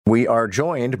We are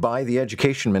joined by the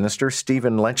Education Minister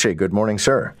Stephen Lecce. Good morning,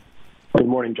 sir. Good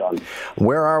morning, John.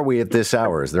 Where are we at this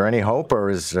hour? Is there any hope,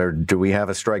 or do we have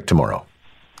a strike tomorrow?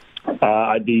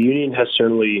 The union has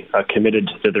certainly committed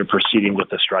that they're proceeding with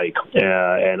the strike,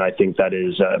 and I think that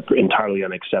is entirely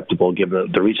unacceptable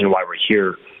given the reason why we're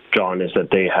here, John, is that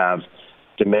they have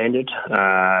demanded,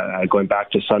 going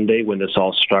back to Sunday when this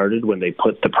all started, when they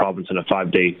put the province in a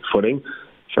 5-day footing,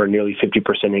 for a nearly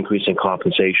 50% increase in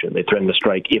compensation. They threatened to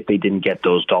strike if they didn't get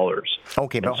those dollars.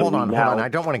 Okay, but hold on. I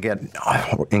don't want to get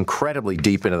incredibly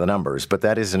deep into the numbers, but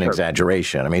that is an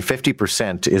exaggeration. I mean,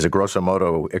 50% is a grosso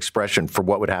modo expression for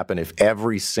what would happen if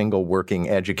every single working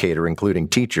educator, including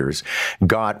teachers,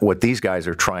 got what these guys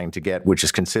are trying to get, which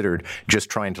is considered just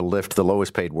trying to lift the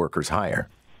lowest paid workers higher.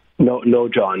 No,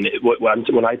 John.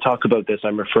 When I talk about this,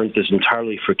 I'm referring to this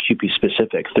entirely for CUPE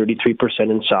specific. 33%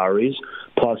 in salaries,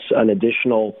 plus an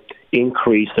additional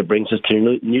increase that brings us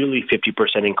to nearly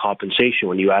 50% in compensation.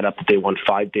 When you add up that they want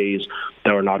 5 days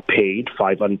that are not paid,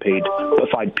 five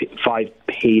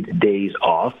paid days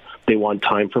off. They want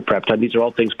time for prep time. These are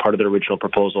all things part of the original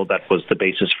proposal that was the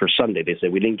basis for Sunday. They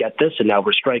said, we didn't get this, and now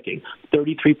we're striking.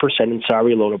 33% in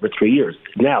salary alone over 3 years.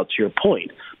 Now, to your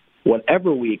point,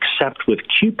 whatever we accept with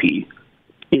CUPE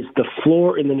is the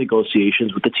floor in the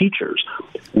negotiations with the teachers.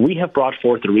 We have brought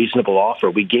forth a reasonable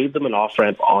offer. We gave them an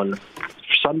off-ramp on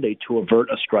Sunday to avert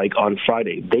a strike on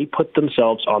Friday. They put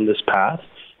themselves on this path,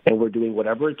 and we're doing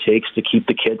whatever it takes to keep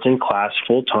the kids in class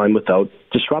full-time without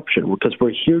disruption, because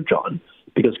we're here, John,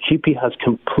 because CUPE has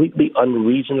completely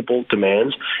unreasonable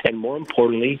demands, and more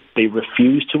importantly, they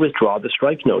refuse to withdraw the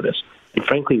strike notice. And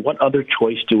frankly, what other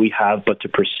choice do we have but to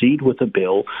proceed with a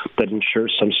bill that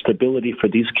ensures some stability for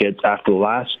these kids after the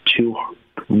last 2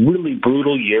 really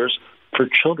brutal years for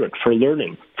children, for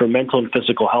learning, for mental and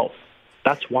physical health?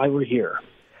 That's why we're here.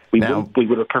 We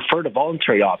would have preferred a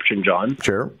voluntary option, John,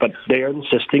 sure, but they are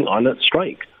insisting on a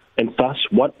strike. And thus,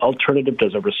 what alternative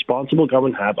does a responsible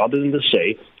government have other than to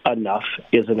say, enough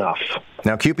is enough?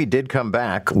 Now, CUPE did come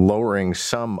back, lowering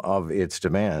some of its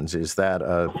demands. Does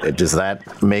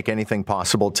that make anything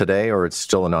possible today, or it's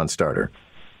still a non-starter?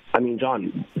 I mean,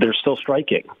 John, they're still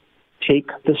striking. Take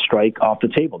the strike off the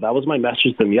table. That was my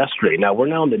message to them yesterday. Now, we're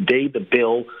now on the day the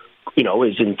bill,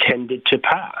 is intended to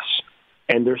pass,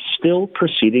 and they're still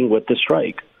proceeding with the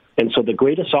strike. And so the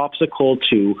greatest obstacle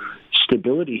to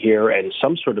stability here and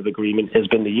some sort of agreement has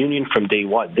been the union from day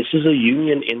one. This is a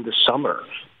union in the summer.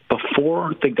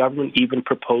 Before the government even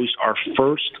proposed our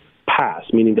first pass,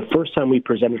 meaning the first time we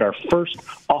presented our first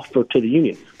offer to the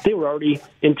union, they were already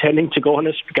intending to go on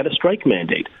get a strike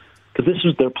mandate, because this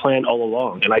was their plan all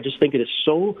along. And I just think it is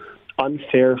so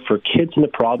unfair for kids in the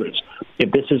province.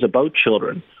 If this is about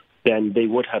children, then they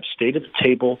would have stayed at the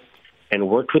table and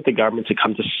worked with the government to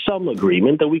come to some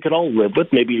agreement that we could all live with,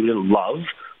 maybe even love.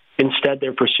 Instead,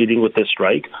 they're proceeding with this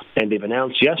strike, and they've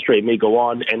announced yesterday it may go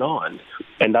on.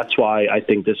 And that's why I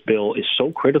think this bill is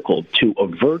so critical to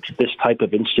avert this type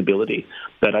of instability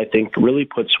that I think really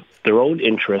puts their own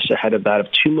interests ahead of that of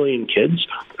 2 million kids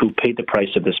who paid the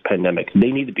price of this pandemic.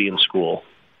 They need to be in school.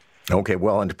 Okay,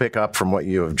 well, and to pick up from what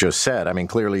you have just said, I mean,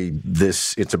 clearly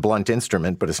it's a blunt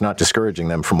instrument, but it's not discouraging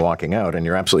them from walking out. And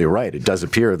you're absolutely right. It does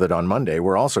appear that on Monday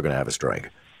we're also going to have a strike.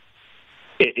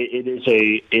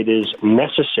 It is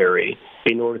necessary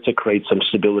in order to create some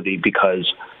stability,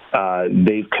 because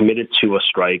they've committed to a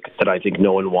strike that I think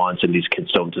no one wants and these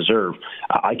kids don't deserve.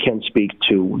 I can't speak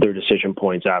to their decision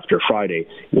points after Friday.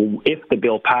 If the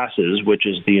bill passes, which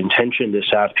is the intention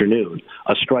this afternoon,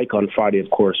 a strike on Friday, of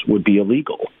course, would be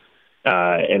illegal.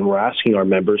 And we're asking our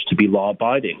members to be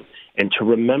law-abiding and to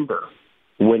remember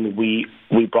when we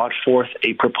brought forth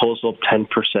a proposal of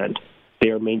 10%. They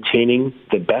are maintaining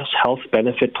the best health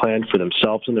benefit plan for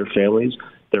themselves and their families,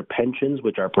 their pensions,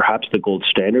 which are perhaps the gold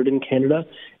standard in Canada,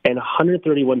 and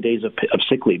 131 days of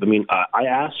sick leave. I mean, I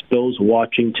ask those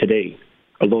watching today,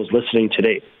 or those listening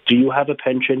today, do you have a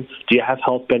pension? Do you have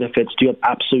health benefits? Do you have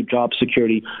absolute job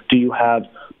security? Do you have,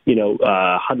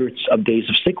 hundreds of days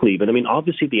of sick leave? And I mean,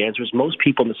 obviously the answer is most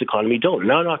people in this economy don't.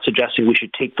 Now, I'm not suggesting we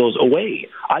should take those away.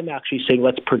 I'm actually saying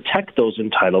let's protect those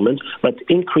entitlements. Let's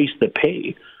increase the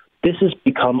pay. This has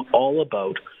become all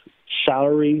about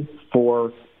salary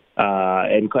for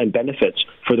and benefits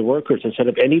for the workers instead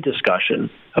of any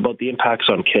discussion about the impacts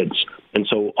on kids. And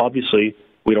so obviously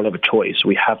we don't have a choice.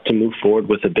 We have to move forward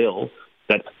with a bill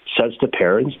that says to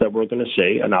parents that we're going to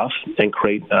say enough and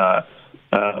create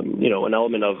an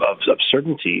element of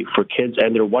certainty for kids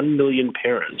and their 1 million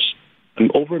parents,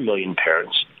 over 1 million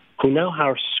parents, who now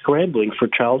are scrambling for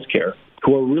childcare,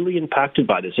 who are really impacted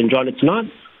by this. And John,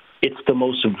 it's the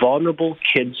most vulnerable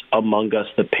kids among us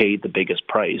that pay the biggest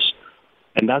price.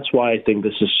 And that's why I think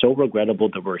this is so regrettable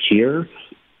that we're here.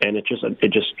 And it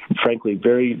just frankly,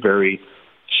 very, very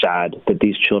sad that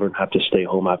these children have to stay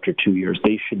home after 2 years.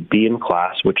 They should be in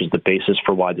class, which is the basis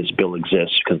for why this bill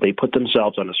exists, because they put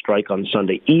themselves on a strike on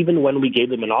Sunday, even when we gave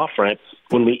them an off-ramp,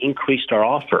 when we increased our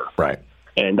offer. Right.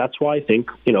 And that's why I think,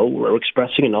 we're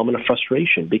expressing an element of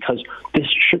frustration, because this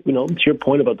should, to your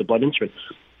point about the blood instrument,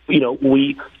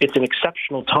 it's an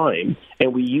exceptional time,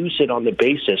 and we use it on the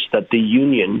basis that the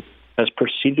union has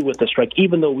proceeded with the strike,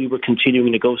 even though we were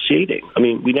continuing negotiating. I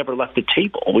mean, we never left the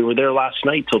table. We were there last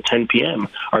night till 10 p.m.,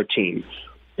 our team.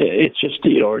 It's just,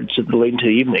 it's late into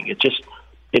the evening. It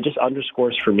just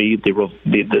underscores for me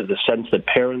the sense that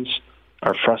parents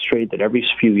are frustrated that every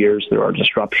few years there are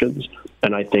disruptions.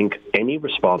 And I think any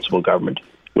responsible government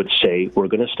would say, we're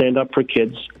going to stand up for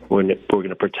kids. We're going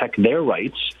to protect their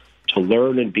rights to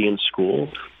learn and be in school,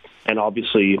 and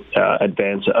obviously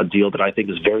advance a deal that I think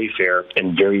is very fair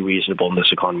and very reasonable in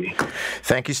this economy.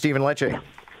 Thank you, Stephen Lecce.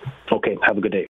 Okay, have a good day.